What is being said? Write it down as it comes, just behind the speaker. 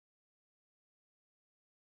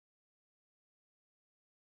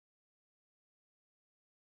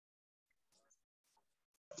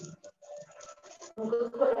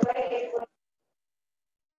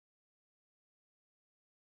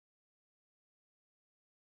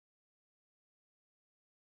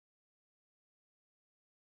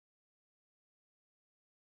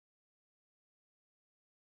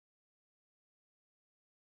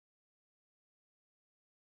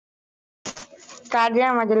Start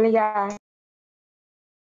किया जल्दी क्या है।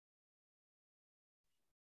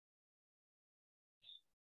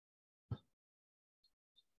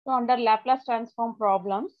 So under Laplace transform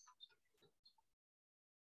problems,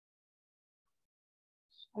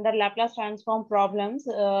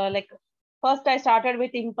 like first I started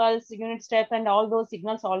with impulse, unit step, and all those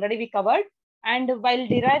signals already we covered. And while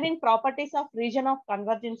deriving properties of region of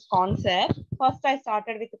convergence concept, first I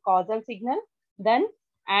started with causal signal, then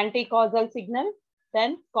anti-causal signal,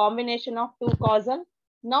 then combination of two causal.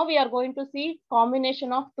 Now we are going to see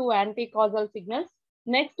combination of two anti-causal signals.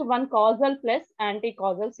 Next one causal plus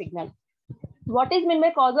anti-causal signal. What is meant by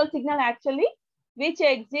causal signal actually? Which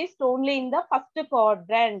exists only in the first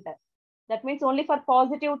quadrant. That means only for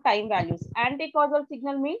positive time values. Anti-causal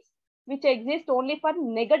signal means which exists only for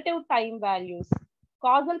negative time values.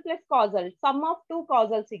 Causal plus causal, sum of two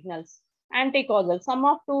causal signals. Anti-causal, sum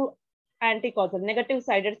of two anti-causal, negative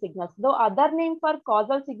sided signals. Though other name for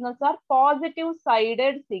causal signals are positive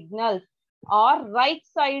sided signals or right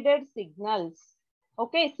sided signals.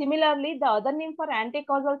 Okay, similarly, the other name for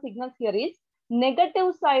anti-causal signals here is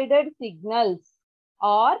negative sided signals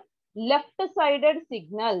or left sided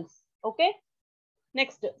signals. Okay,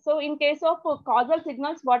 next. So in case of causal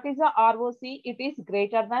signals, what is the ROC? It is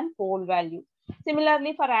greater than pole value.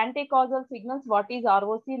 Similarly, for anti-causal signals, what is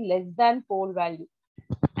ROC? Less than pole value.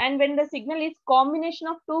 And when the signal is combination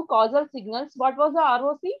of two causal signals, what was the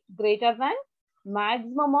ROC? Greater than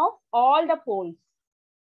maximum of all the poles.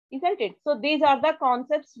 Isn't it? So these are the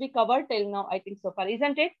concepts we covered till now, I think so far.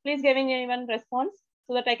 Isn't it? Please giving anyone response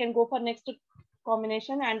so that I can go for next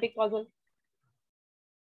combination, anti-causal.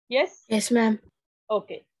 Yes? Yes, ma'am.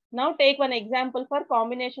 Okay. Now take one example for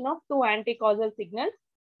combination of two anti-causal signals.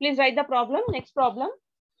 Please write the problem. Next problem,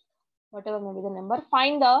 whatever may be the number.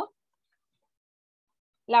 Find the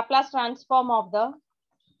Laplace transform of the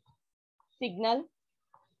signal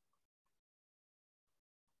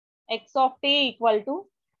x of t equal to,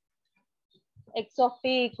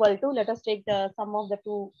 let us take the sum of the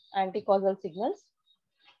two anti-causal signals,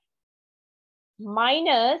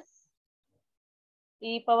 minus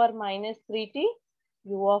e power minus 3t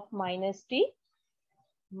u of minus t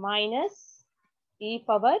minus e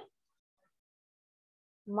power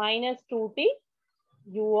minus 2t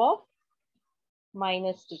u of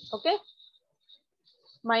minus t. Okay,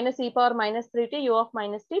 minus e power minus 3t u of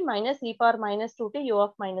minus t minus e power minus 2t u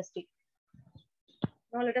of minus t.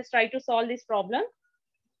 Now let us try to solve this problem.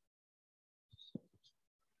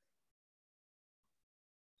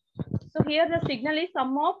 So here the signal is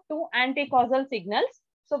sum of two anti-causal signals.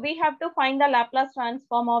 So we have to find the Laplace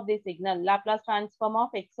transform of this signal. Laplace transform of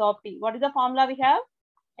x of t. What is the formula we have?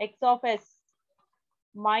 X of s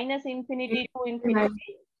minus infinity to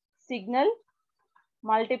infinity signal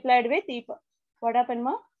multiplied with e. What happened,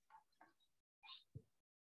 ma?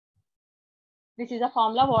 This is the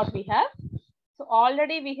formula what we have. So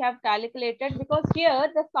already we have calculated, because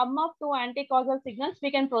here the sum of two anti-causal signals, we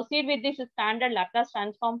can proceed with this standard Laplace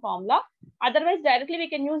transform formula. Otherwise, directly we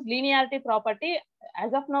can use linearity property.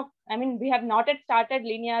 As of now, I mean, we have not yet started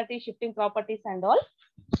linearity shifting properties and all.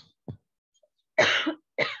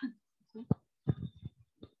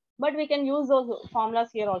 But we can use those formulas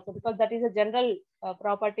here also, because that is a general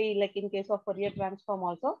property, like in case of Fourier transform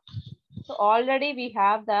also. So already we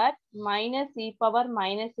have that minus e power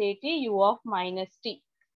minus at u of minus t.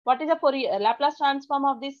 What is the Fourier Laplace transform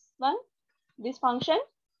of this one? This function?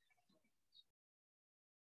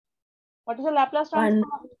 What is the Laplace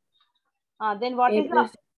transform? Then what is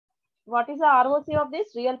the ROC of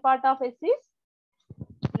this? Real part of s is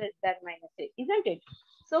less than minus a, isn't it?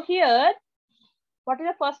 So here, what is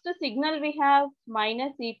the first signal we have?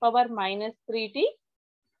 Minus e power minus 3t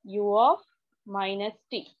u of minus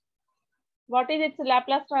t. What is its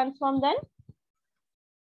Laplace transform then?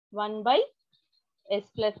 1 by s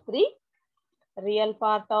plus 3. Real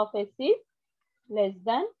part of s is less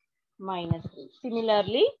than minus 3.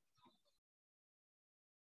 Similarly,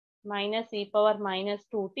 minus e power minus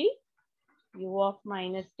 2t u of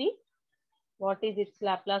minus t. What is its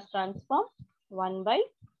Laplace transform? 1 by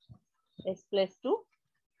s plus 2.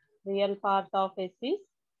 Real part of s is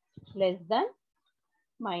less than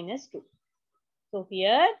minus 2. So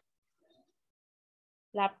here,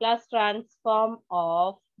 Laplace transform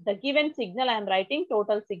of the given signal, I am writing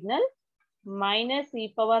total signal minus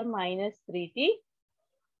e power minus 3t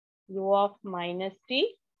u of minus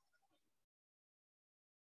t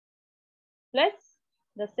plus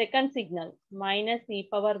the second signal minus e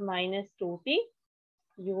power minus 2t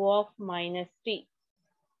u of minus t.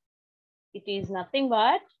 It is nothing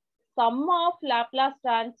but sum of Laplace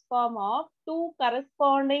transform of two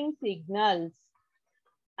corresponding signals.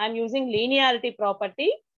 I am using linearity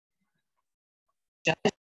property.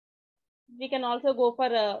 We can also go for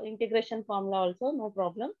integration formula also, no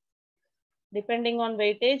problem. Depending on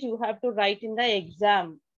weightage, you have to write in the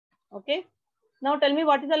exam. Okay. Now tell me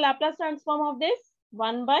what is the Laplace transform of this?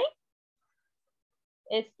 1 by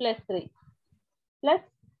s plus 3 plus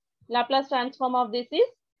Laplace transform of this is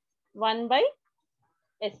 1 by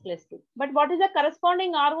s plus 2. But what is the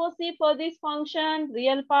corresponding ROC for this function?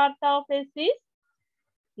 Real part of s is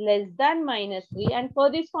less than minus 3. And for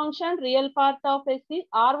this function, real part of s is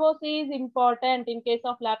ROC is important in case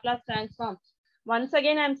of Laplace transform. Once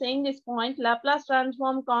again, I am saying this point, Laplace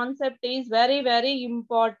transform concept is very, very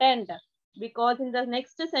important because in the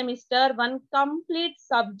next semester, one complete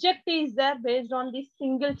subject is there based on this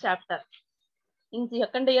single chapter in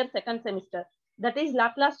second year, second semester. That is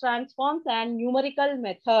Laplace transforms and numerical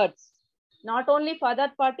methods. Not only for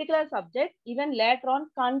that particular subject, even later on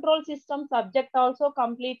control system subject also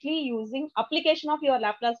completely using application of your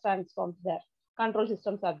Laplace transforms there, control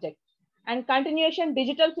system subject. And continuation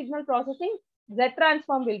digital signal processing, Z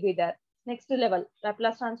transform will be there. Next level,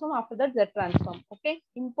 Laplace transform, after that Z transform. Okay,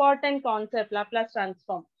 important concept, Laplace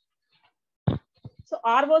transform. So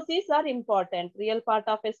ROCs are important. Real part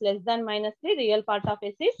of s less than minus 3, real part of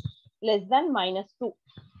s is less than minus 2.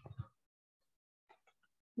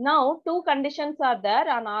 Now, two conditions are there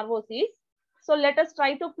on ROCs. So let us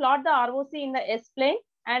try to plot the ROC in the S-plane.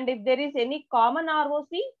 And if there is any common ROC,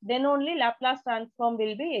 then only Laplace transform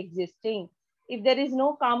will be existing. If there is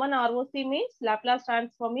no common ROC means Laplace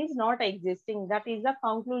transform is not existing. That is the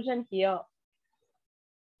conclusion here.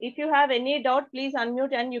 If you have any doubt, please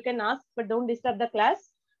unmute and you can ask, but don't disturb the class.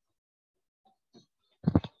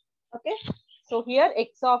 Okay. So here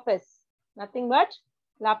x of s, nothing but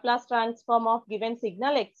Laplace transform of given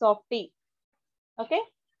signal x of t. Okay.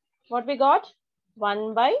 What we got?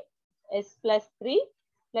 1 by s plus 3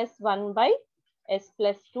 plus 1 by s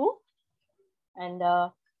plus 2. And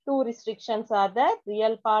two restrictions are there.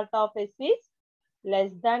 Real part of s is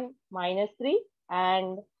less than minus 3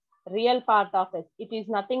 and real part of s, it is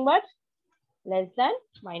nothing but less than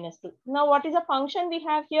minus 2. Now what is the function we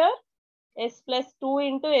have here? S plus 2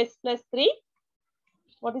 into s plus 3.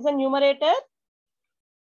 What is the numerator?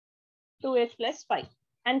 2s plus 5.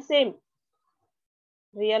 And same,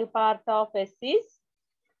 real part of s is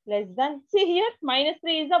less than, see here, minus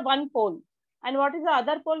 3 is the one pole. And what is the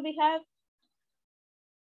other pole we have?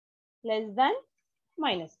 Less than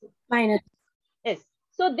minus 2. Minus. Yes.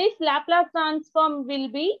 So this Laplace transform will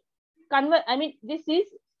be this is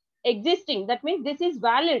existing. That means this is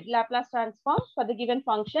valid Laplace transform for the given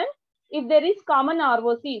function if there is common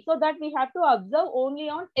ROC. So that we have to observe only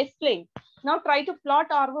on S-plane. Now try to plot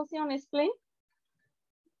ROC on S-plane.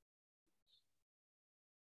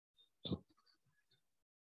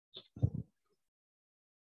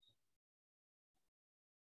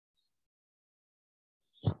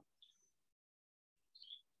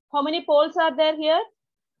 How many poles are there here?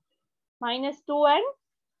 Minus 2 and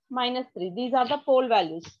minus 3. These are the pole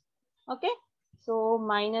values. Okay. So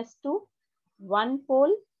minus 2, one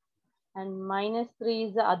pole, and minus 3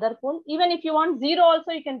 is the other pole. Even if you want 0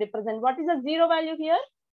 also, you can represent. What is the 0 value here?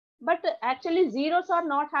 But actually zeros are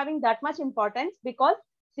not having that much importance because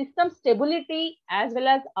system stability as well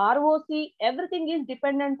as ROC, everything is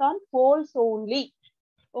dependent on poles only.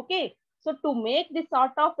 Okay. So to make this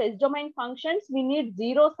sort of S-domain functions, we need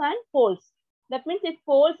zeros and poles. That means if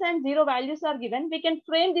poles and 0 values are given, we can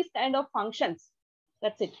frame this kind of functions.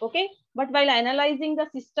 That's it. Okay. But while analyzing the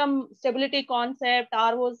system stability concept,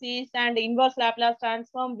 ROCs and inverse Laplace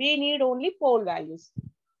transform, we need only pole values.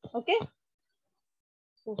 Okay.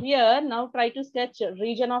 So here now try to sketch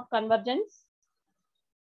region of convergence.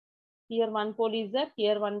 Here one pole is there.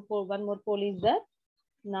 Here one more pole is there.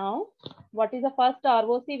 Now what is the first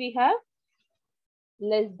ROC we have?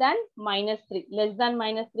 Less than minus 3. Less than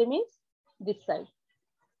minus 3 means this side.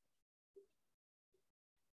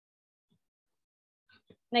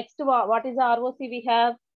 Next, what is the ROC we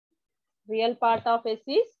have? Real part of S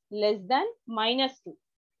is less than minus 2.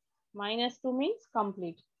 Minus 2 means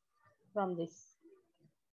complete from this.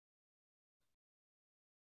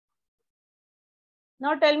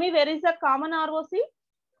 Now tell me, where is the common ROC?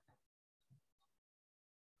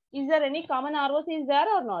 Is there any common ROC is there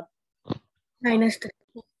or not? Minus 3.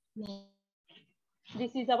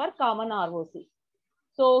 This is our common ROC.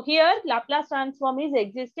 So here Laplace transform is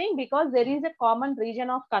existing because there is a common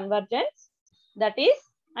region of convergence, that is,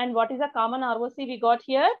 and what is the common ROC we got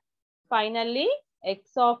here? Finally,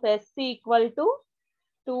 x of s equal to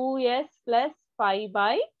 2s plus 5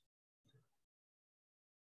 by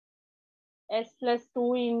s plus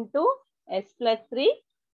 2 into s plus 3.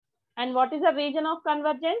 And what is the region of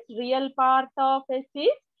convergence? Real part of s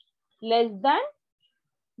is less than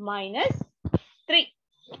minus 3.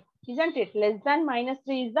 Isn't it? Less than minus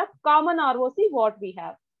 3 is the common ROC what we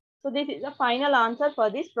have. So this is the final answer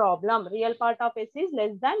for this problem. Real part of s is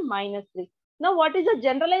less than minus 3. Now what is the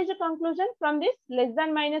generalized conclusion from this? Less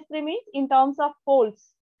than minus 3 means in terms of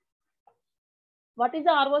poles. What is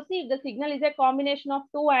the ROC if the signal is a combination of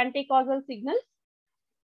two anti-causal signals?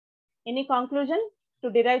 Any conclusion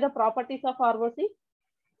to derive the properties of ROC?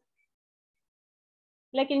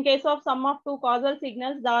 Like in case of sum of two causal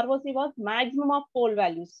signals, the ROC was maximum of pole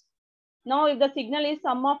values. Now if the signal is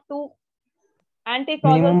sum of two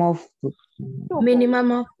anti-causal,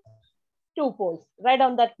 minimum of two poles. Write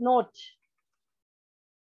on that note.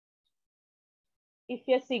 If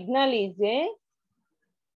a signal is a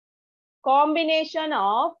combination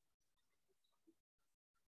of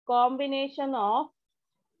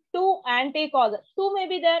two anti-causal, two may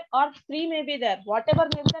be there or three may be there, whatever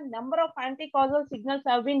may be the number of anti-causal signals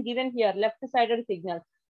have been given here, left-sided signals.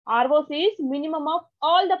 ROC is minimum of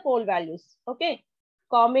all the pole values. Okay,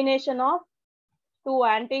 combination of two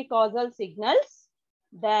anti-causal signals,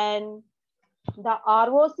 then the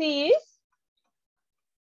ROC is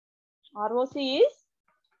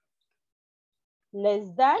less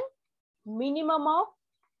than minimum of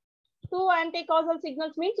two anti-causal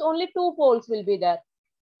signals, means only two poles will be there.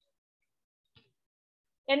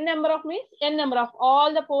 N number of means n number of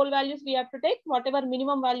all the pole values we have to take, whatever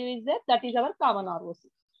minimum value is there, that is our common ROC.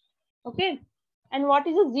 Okay. And what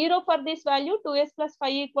is the 0 for this value? 2s plus 5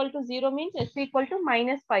 equal to 0 means s equal to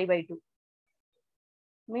minus 5 by 2.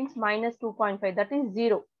 Means minus 2.5. That is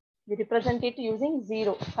 0. We represent it using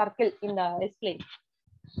 0 circle in the S plane.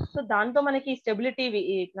 So danto manaki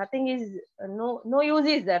stability, nothing is, no use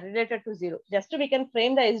is there related to 0. Just we can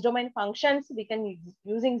frame the S domain functions, we can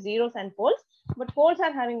using zeros and poles, but poles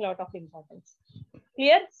are having a lot of importance.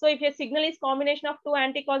 Clear? So if a signal is combination of two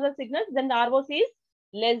anti-causal signals, then the ROC is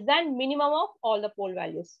less than minimum of all the pole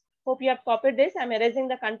values. Hope you have copied this. I'm erasing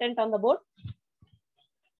the content on the board.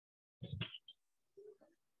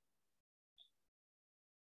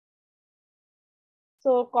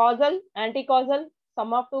 So causal, anti-causal,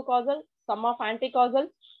 sum of two causal, sum of anti-causal.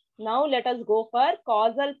 Now let us go for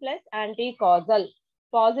causal plus anti-causal.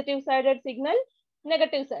 Positive sided signal,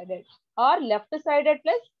 negative sided, or left sided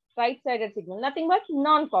plus right sided signal. Nothing but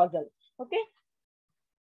non-causal. Okay.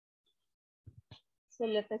 So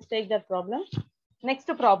let us take that problem. Next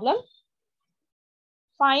problem.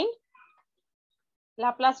 Find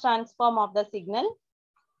Laplace transform of the signal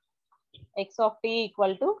x of t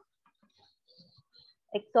equal to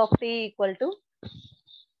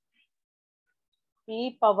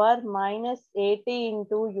e power minus at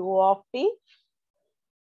into u of t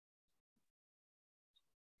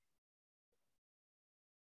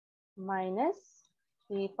minus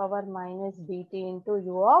e power minus bt into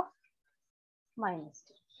u of minus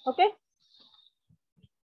t. Okay.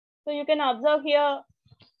 So you can observe here,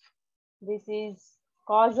 this is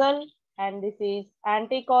causal and this is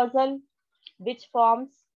anti-causal, which forms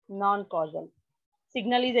non-causal.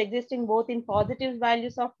 Signal is existing both in positive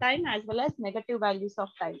values of time as well as negative values of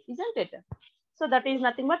time, isn't it? So that is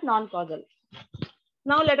nothing but non-causal.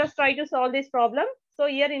 Now let us try to solve this problem. So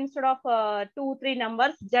here instead of 2, 3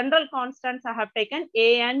 numbers, general constants I have taken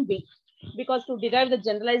A and B because to derive the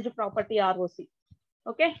generalized property ROC.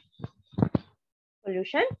 Okay.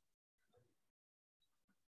 Solution.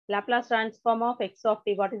 Laplace transform of x of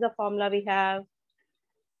t. What is the formula we have?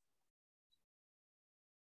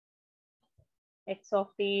 X of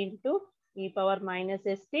t into e power minus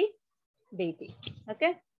st dt.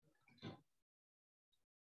 Okay.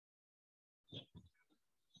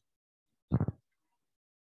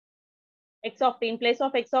 X of t, in place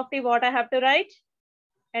of x of t, what I have to write?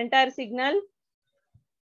 Entire signal.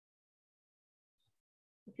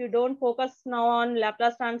 If you don't focus now on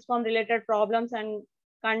Laplace transform related problems and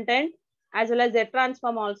content, as well as Z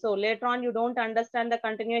transform also, later on you don't understand the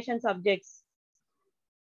continuation subjects.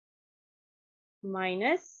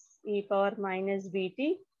 Minus e power minus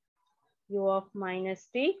bt u of minus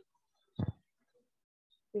t.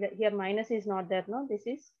 Here minus is not there, no?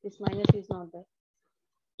 This minus is not there.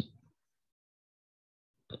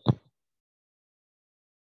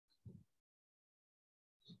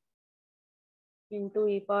 Into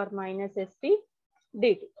e power minus st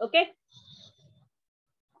dt. Okay.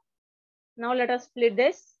 Now let us split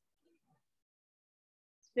this.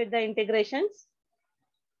 Split the integrations.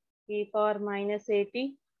 E power minus at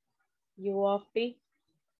u of t,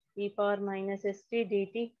 e power minus st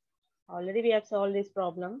dt. Already we have solved this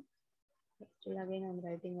problem. Still again I'm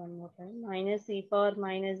writing one more time. Minus e power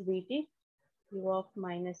minus bt, u of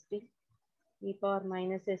minus t, e power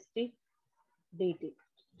minus st dt.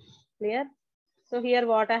 Clear? So here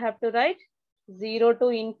what I have to write? 0 to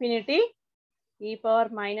infinity e power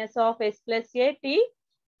minus of s plus a t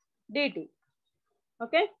dt.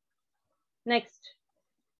 Okay. Next.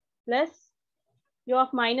 Plus u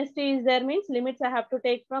of minus t is there, means limits I have to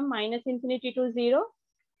take from minus infinity to 0,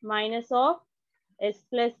 minus of s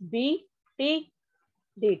plus b t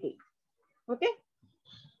dt. Okay.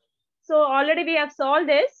 So already we have solved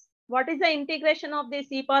this. What is the integration of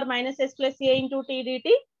this e power minus s plus a into t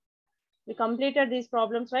dt? We completed these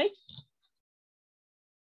problems, right?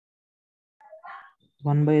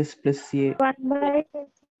 1 by s plus a. 1 by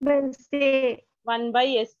s plus a. 1 by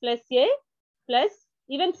s plus a plus,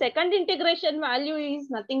 even second integration value is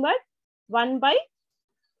nothing but 1 by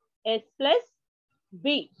s plus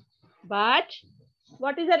b. But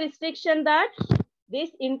what is the restriction that this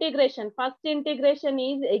integration, first integration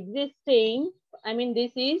is existing? I mean,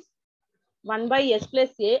 this is 1 by s plus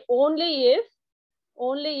a only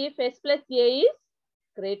if s plus a is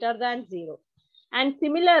greater than 0. And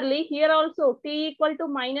similarly, here also t equal to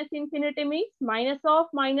minus infinity means minus of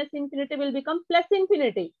minus infinity will become plus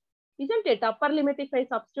infinity. Isn't it? Upper limit if I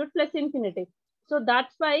substitute plus infinity. So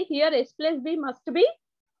that's why here s plus b must be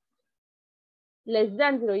less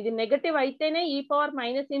than 0. This negative aitene e power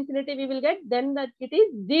minus infinity we will get, then that it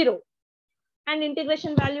is 0. And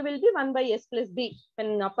integration value will be 1 by s plus b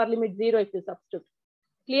when upper limit 0 if you substitute.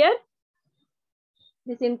 Clear?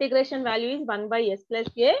 This integration value is 1 by s plus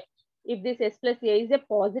a if this s plus a is a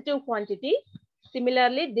positive quantity.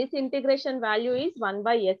 Similarly, this integration value is 1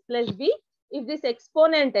 by s plus b if this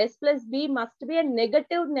exponent s plus b must be a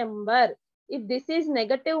negative number. If this is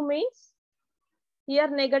negative means here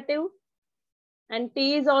negative, and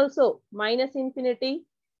t is also minus infinity,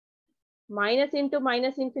 minus into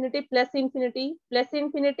minus infinity, plus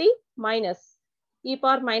infinity minus e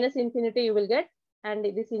power minus infinity you will get, and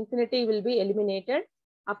this infinity will be eliminated.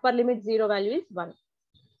 Upper limit 0 value is 1.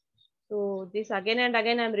 So this again and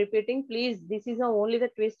again I am repeating. Please, this is only the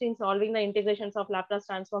twist in solving the integrations of Laplace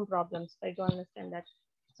transform problems. Try to understand that.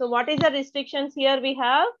 So what is the restrictions here? We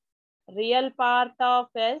have real part of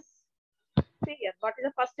s. See here, what is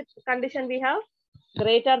the first condition we have?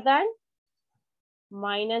 Greater than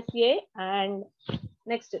minus a, and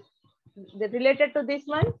next related to this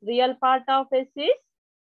one, real part of s is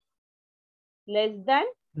less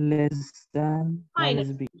than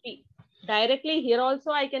minus b. Directly here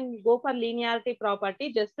also I can go for linearity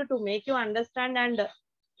property just to make you understand, and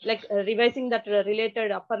like revising that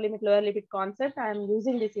related upper limit lower limit concept. I am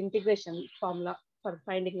using this integration formula for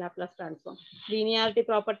finding Laplace transform. Linearity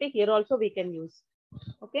property here also we can use.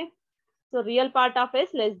 Okay. So real part of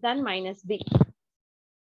s less than minus b.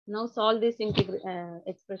 Now solve this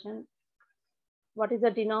expression. What is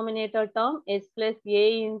the denominator term? S plus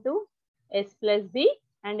a into s plus b,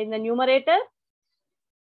 and in the numerator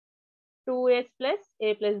 2s plus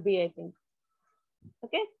a plus b, I think.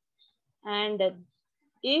 Okay. And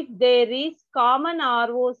if there is common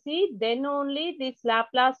ROC, then only this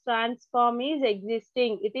Laplace transform is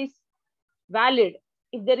existing. It is valid.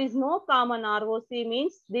 If there is no common ROC,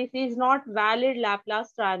 means this is not valid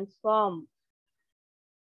Laplace transform.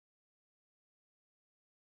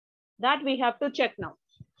 That we have to check now.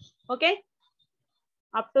 Okay.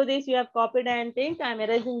 Up to this you have copied and think. I am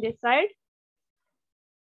erasing this side.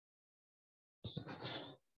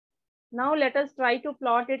 Now let us try to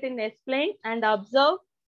plot it in S-plane and observe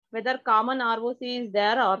whether common ROC is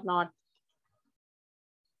there or not.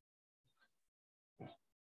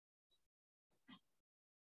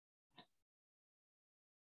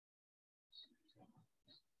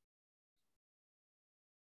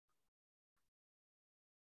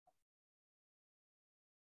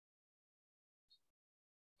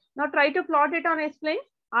 Now try to plot it on S-plane,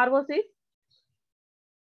 ROC.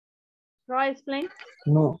 Draw S-plane.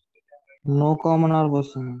 No common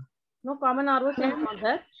ROC. No common ROC is not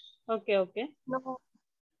there. Okay, okay. No.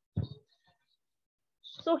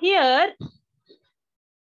 So here,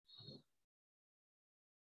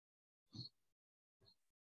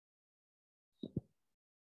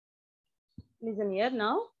 listen here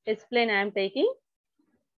now, S-plane I am taking.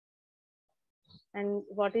 And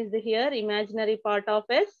what is the here? Imaginary part of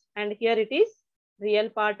S, and here it is real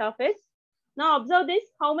part of S. Now observe this.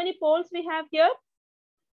 How many poles we have here?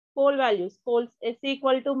 Pole values. Poles S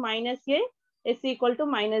equal to minus a, S equal to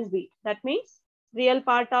minus B. That means real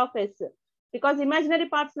part of S. Because imaginary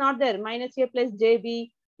part's not there. Minus A plus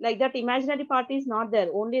JB. Like that, imaginary part is not there.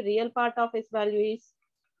 Only real part of S value is.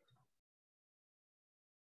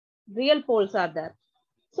 Real poles are there.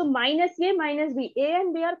 So minus A minus B. A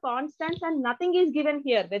and B are constants and nothing is given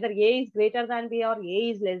here. Whether A is greater than B or A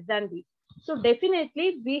is less than B. So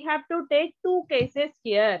definitely we have to take two cases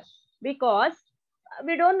here. Because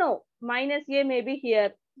we don't know. Minus A may be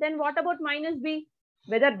here. Then what about minus B?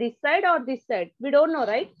 Whether this side or this side? We don't know,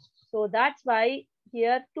 right? So that's why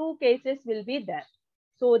here two cases will be there.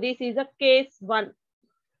 So this is a case 1.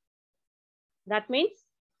 That means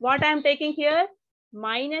what I am taking here?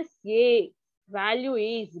 Minus A value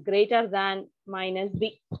is greater than minus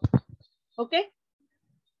B. Okay?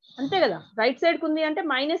 Ante kada. Right side kundi ante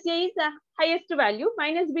minus A is the highest value.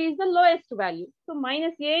 Minus B is the lowest value. So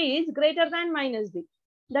minus A is greater than minus B.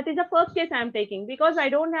 That is the first case I am taking because we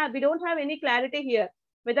don't have any clarity here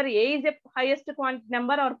whether A is a highest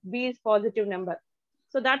number or B is positive number.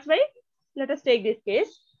 So that's why let us take this case.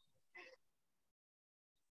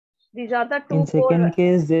 These are the two. In second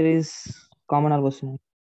case, there is common ROC.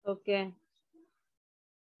 Okay.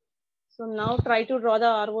 So now try to draw the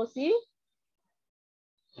ROC.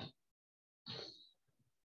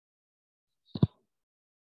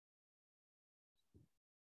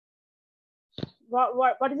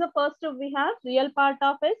 What is the first we have? Real part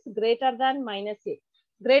of S greater than minus A.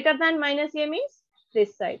 Greater than minus A means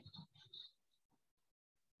this side.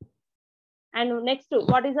 And next,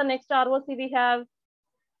 what is the next ROC we have?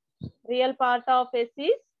 Real part of S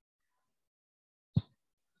is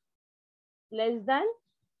less than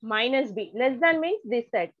minus B. Less than means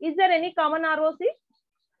this side. Is there any common ROC?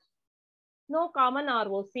 No common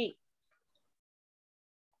ROC.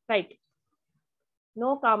 Right.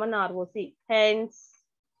 No common ROC. Hence,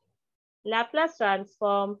 Laplace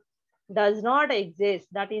transform does not exist.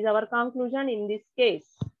 That is our conclusion in this case.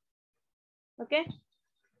 Okay.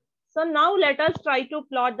 So now let us try to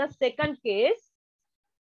plot the second case.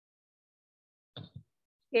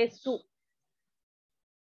 Case 2.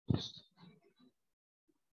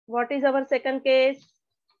 What is our second case?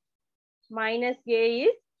 Minus A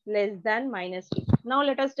is less than minus B. Now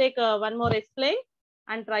let us take one more explain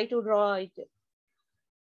and try to draw it.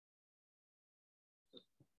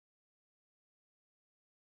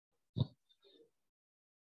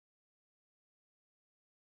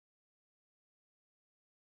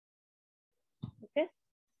 Okay.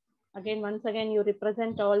 Again, once again, you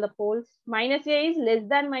represent all the poles. Minus A is less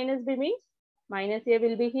than minus B means minus A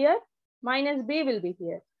will be here, minus B will be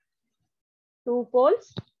here. Two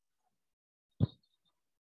poles.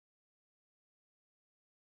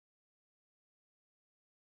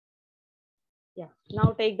 Yeah.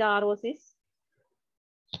 Now take the ROCs.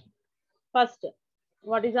 First,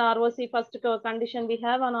 what is the ROC? First condition we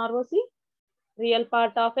have on ROC? Real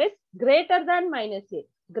part of S greater than minus A.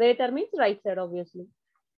 Greater means right side, obviously.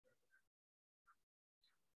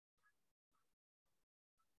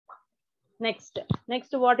 Next,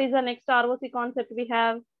 what is the next ROC concept we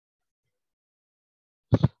have?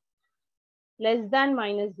 Less than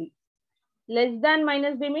minus B. Less than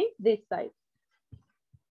minus B means this side.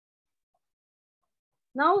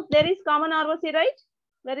 Now there is common ROC, right?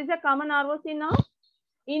 Where is the common ROC now?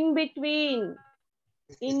 In between.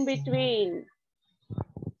 In between.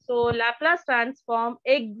 So Laplace transform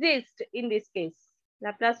exists in this case.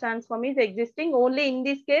 Laplace transform is existing only in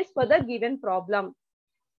this case for the given problem.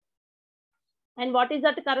 And what is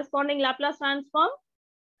that corresponding Laplace transform?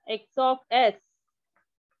 X of S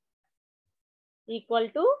equal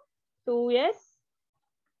to 2S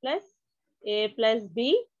plus A plus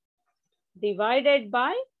B divided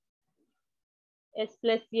by S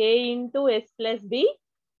plus A into S plus B,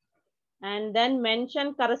 and then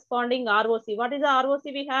mention corresponding ROC. What is the ROC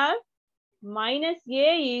we have? Minus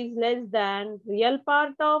A is less than, real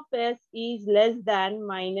part of S is less than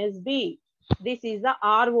minus B. This is the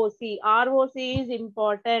ROC. ROC is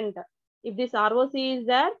important. If this ROC is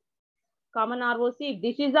there, common ROC, if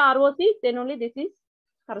this is the ROC, then only this is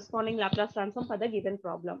corresponding Laplace transform for the given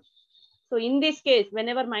problem. So in this case,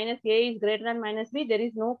 whenever minus A is greater than minus B, there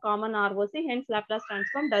is no common ROC, hence Laplace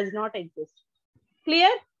transform does not exist. Clear?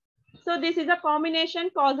 So this is a combination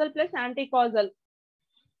causal plus anti-causal.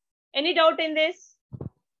 Any doubt in this?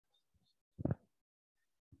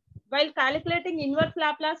 While calculating inverse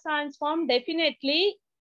Laplace transform, definitely,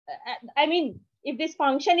 I mean, if this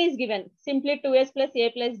function is given, simply 2S plus A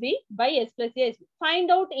plus B by S plus A, find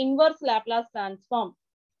out inverse Laplace transform.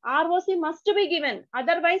 ROC must be given.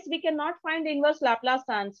 Otherwise, we cannot find inverse Laplace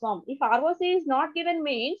transform. If ROC is not given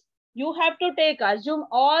means, you have to assume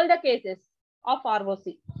all the cases. of ROC.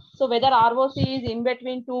 So whether ROC is in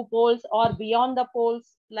between two poles or beyond the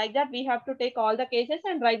poles, like that, we have to take all the cases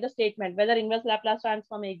and write the statement whether inverse Laplace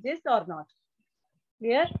transform exists or not.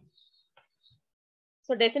 Clear?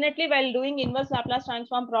 So definitely while doing inverse Laplace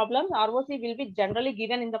transform problems, ROC will be generally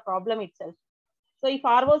given in the problem itself. So if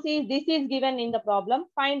ROC is, this is given in the problem,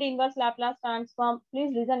 find inverse Laplace transform.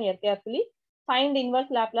 Please listen here carefully. Find inverse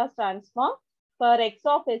Laplace transform for x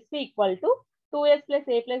of s be equal to 2s plus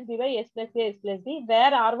a plus b by s plus a s plus b,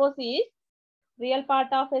 where ROC is real part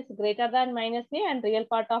of s greater than minus a and real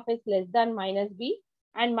part of s less than minus b,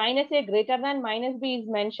 and minus a greater than minus b is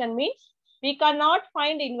mentioned, means we cannot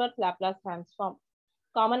find inverse Laplace transform.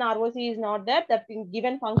 Common ROC is not there, that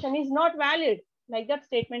given function is not valid. Like that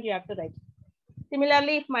statement you have to write.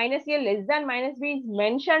 Similarly, if minus a less than minus b is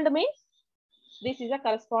mentioned, means this is a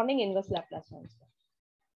corresponding inverse Laplace transform.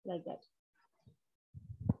 Like that.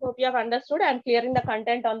 Hope you have understood. I am clearing the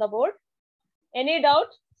content on the board. Any doubt?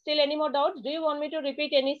 Still any more doubts? Do you want me to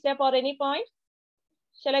repeat any step or any point?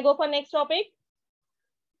 Shall I go for next topic?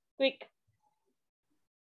 Quick.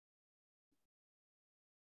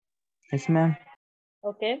 Yes, ma'am.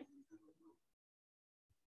 Okay.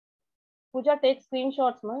 Pooja, take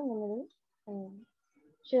screenshots, ma.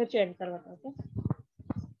 Share check. Okay.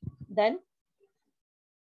 Then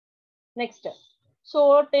next.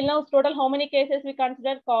 So till now, total how many cases we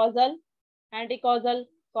considered? Causal, anti-causal,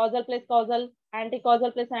 causal plus causal,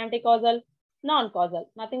 anti-causal plus anti-causal, non-causal.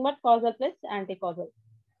 Nothing but causal plus anti-causal.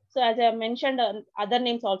 So as I have mentioned, other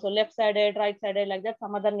names also, left-sided, right-sided, like that.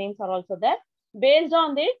 Some other names are also there. Based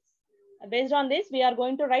on this, we are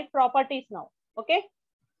going to write properties now. Okay,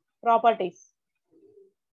 properties.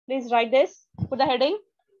 Please write this. Put the heading.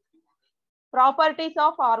 Properties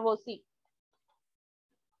of ROC.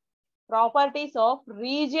 Properties of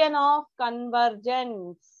region of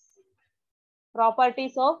convergence.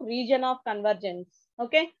 Properties of region of convergence.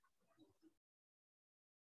 Okay.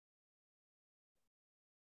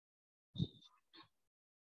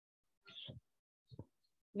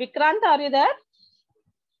 Vikrant, are you there?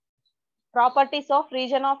 Properties of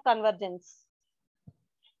region of convergence.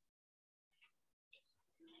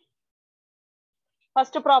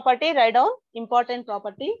 First property, write down, important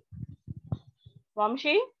property.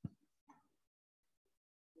 Vamshi.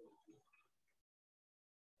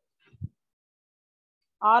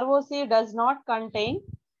 ROC does not contain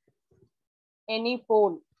any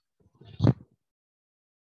pole.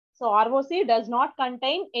 So ROC does not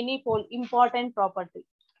contain any pole, important property.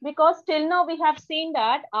 Because till now we have seen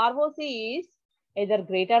that ROC is either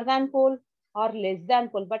greater than pole or less than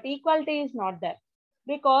pole, but equality is not there.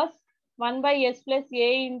 Because 1 by s plus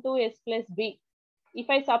a into s plus b. If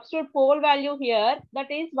I substitute pole value here,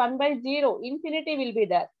 that is 1 by 0, infinity will be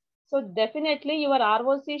there. So definitely your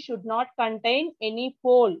ROC should not contain any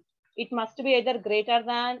pole. It must be either greater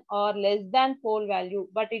than or less than pole value,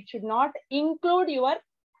 but it should not include your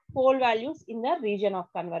pole values in the region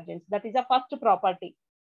of convergence. That is the first property.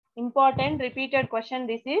 Important repeated question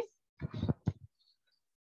this is.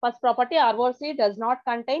 First property, ROC does not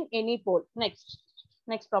contain any pole. Next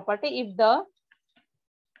property, if the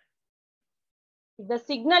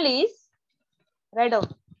signal is, write down,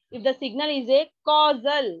 if the signal is a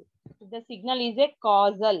causal, the signal is a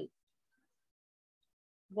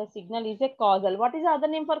causal. What is the other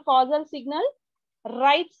name for causal signal?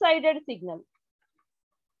 Right-sided signal.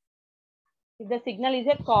 If the signal is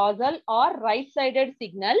a causal or right-sided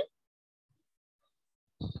signal,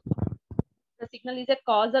 the signal is a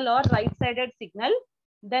causal or right-sided signal,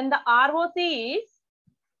 then the ROC is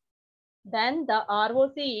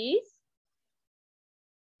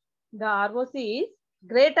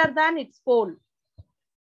greater than its pole.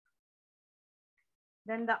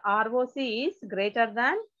 Then the ROC is greater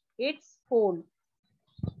than its pole.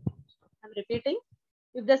 I'm repeating.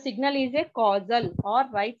 If the signal is a causal or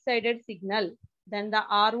right-sided signal, then the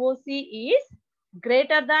ROC is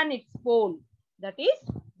greater than its pole. That is,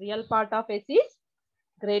 real part of S is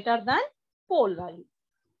greater than pole value.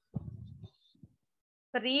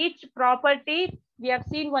 For each property, we have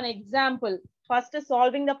seen one example. First,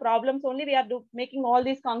 solving the problems only, we are making all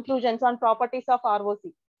these conclusions on properties of ROC.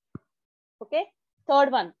 Okay.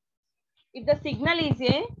 Third one, if the signal is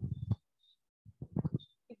a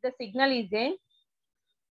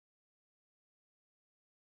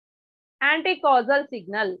anti-causal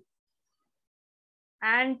signal.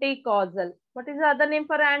 Anti-causal. What is the other name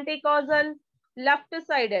for anti-causal?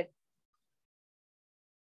 Left-sided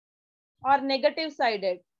or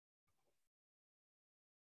negative-sided.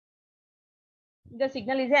 The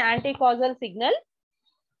signal is an anti-causal signal.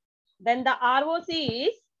 Then the ROC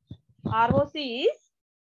is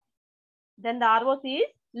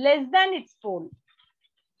less than its pole.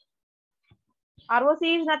 ROC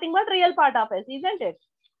is nothing but real part of S, isn't it?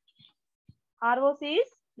 ROC is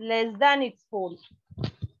less than its pole.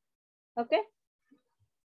 Okay.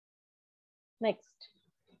 Next.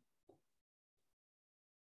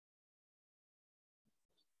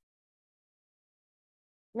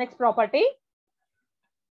 Next property.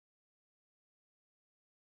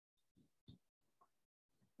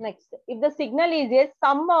 Next, if the signal is a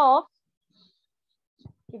sum of,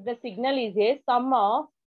 if the signal is a sum of,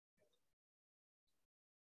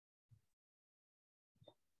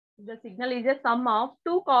 if the signal is a sum of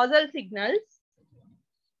two causal signals,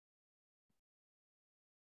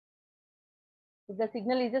 if the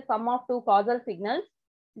signal is a sum of two causal signals,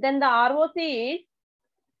 then the ROC is,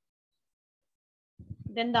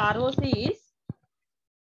 then the ROC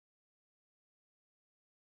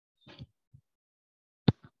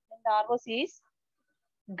is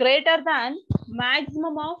greater than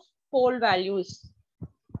maximum of pole values.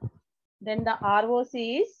 Then the ROC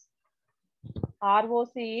is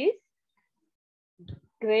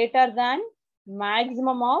greater than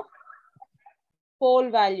maximum of pole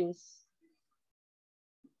values.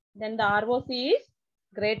 Then the ROC is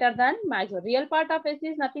greater than maximum. Real part of S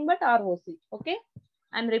is nothing but ROC. Okay.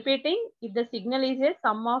 I'm repeating, if the signal is a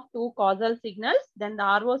sum of two causal signals, then the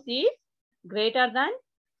ROC is greater than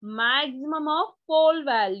maximum of pole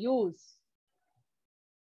values.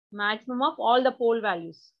 Maximum of all the pole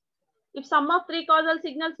values. If sum of three causal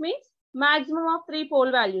signals means maximum of three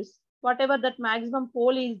pole values. Whatever that maximum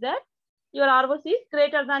pole is there, your ROC is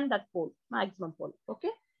greater than that pole, maximum pole.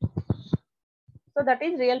 Okay. So that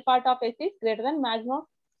is real part of S is greater than maximum of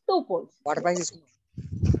two poles.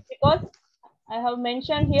 Because I have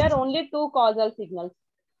mentioned here only two causal signals.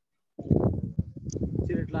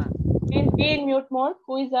 Please be in mute mode.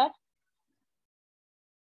 Who is that?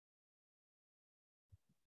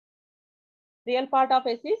 Real part of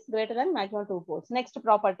S is greater than maximum two poles. Next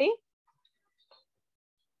property.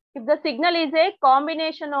 If the signal is a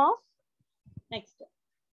combination of, next,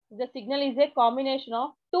 if the signal is a combination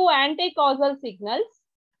of two anti-causal signals,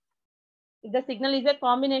 if the signal is a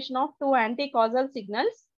combination of two anti-causal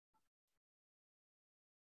signals,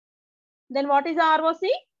 then what is the ROC?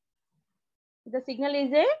 If the signal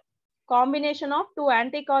is a combination of two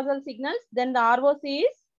anti-causal signals, then the ROC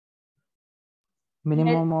is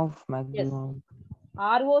minimum of maximum.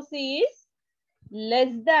 Yes. ROC is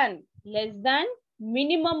less than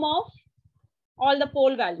minimum of all the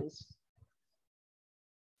pole values.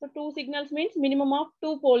 So two signals means minimum of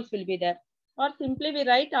two poles will be there. Or simply we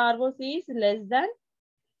write ROC is less than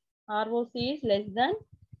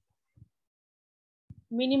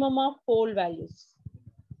minimum of pole values.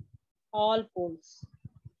 All poles.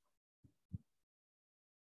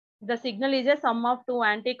 The signal is a sum of two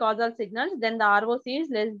anti-causal signals, then the ROC is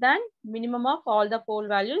less than minimum of all the pole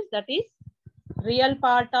values. That is real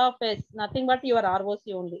part of S, nothing but your ROC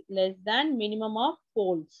only, less than minimum of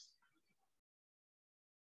poles.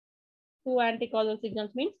 Two anti-causal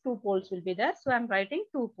signals means two poles will be there. So I'm writing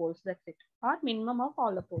two poles, that's it, or minimum of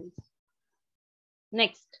all the poles.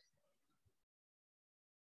 Next.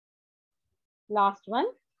 Last one.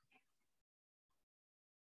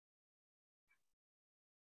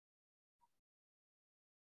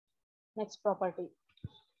 Next property.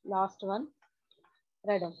 Last one.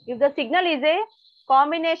 Write down. If the signal is a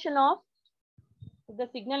combination of, if the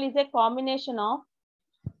signal is a combination of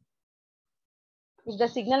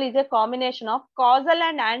causal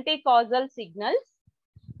and anti-causal signals,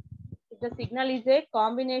 if the signal is a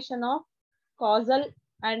combination of causal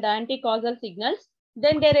and anti-causal signals,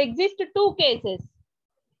 then there exist two cases.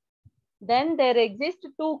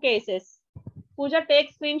 Pooja,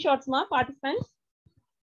 take screenshots, ma, participants.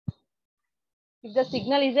 If the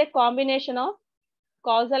signal is a combination of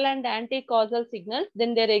causal and anti-causal signals,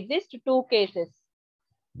 then there exist two cases.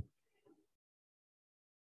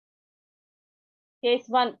 Case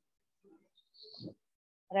 1.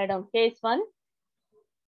 Write down case 1.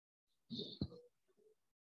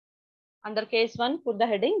 Under case 1, put the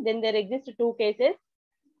heading. Then there exist two cases.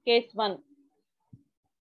 Case 1.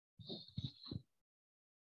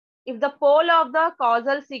 If the pole of the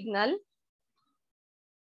causal signal,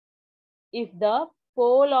 is less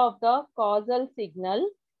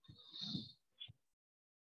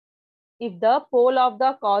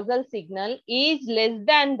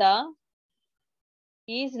than the,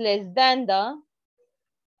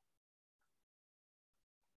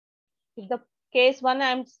 if the case 1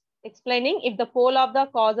 I am explaining, if the pole of the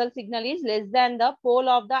causal signal is less than the pole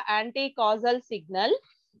of the anti-causal signal,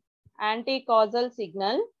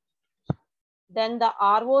 then the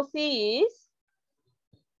ROC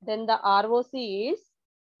is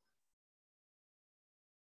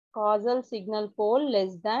causal signal pole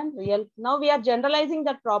less than real. Now we are generalizing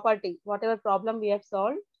that property, whatever problem we have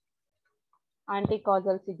solved,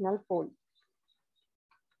 anti-causal signal pole.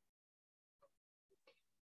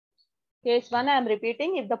 Case 1, I am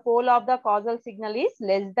repeating, if the pole of the causal signal is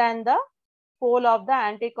less than the pole of the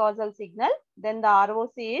anti-causal signal, then the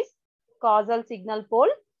ROC is causal signal pole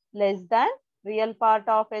less than, real part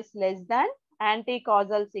of S less than,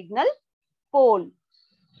 anti-causal signal pole.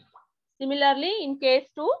 Similarly, in case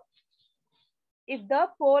 2, if the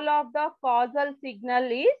pole of the causal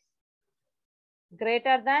signal is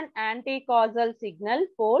greater than anti-causal signal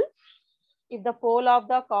pole, if the pole of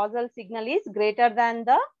the causal signal is greater than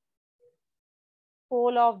the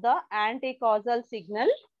pole of the anti-causal signal,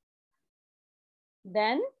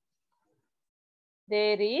 then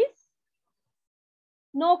there is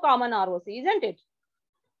no common ROC, isn't it?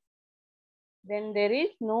 Then there is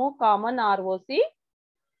no common ROC.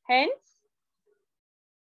 Hence,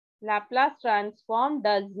 Laplace transform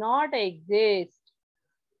does not exist.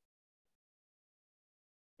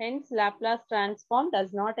 Hence, Laplace transform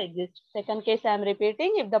does not exist. Second case I am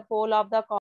repeating, if the pole of the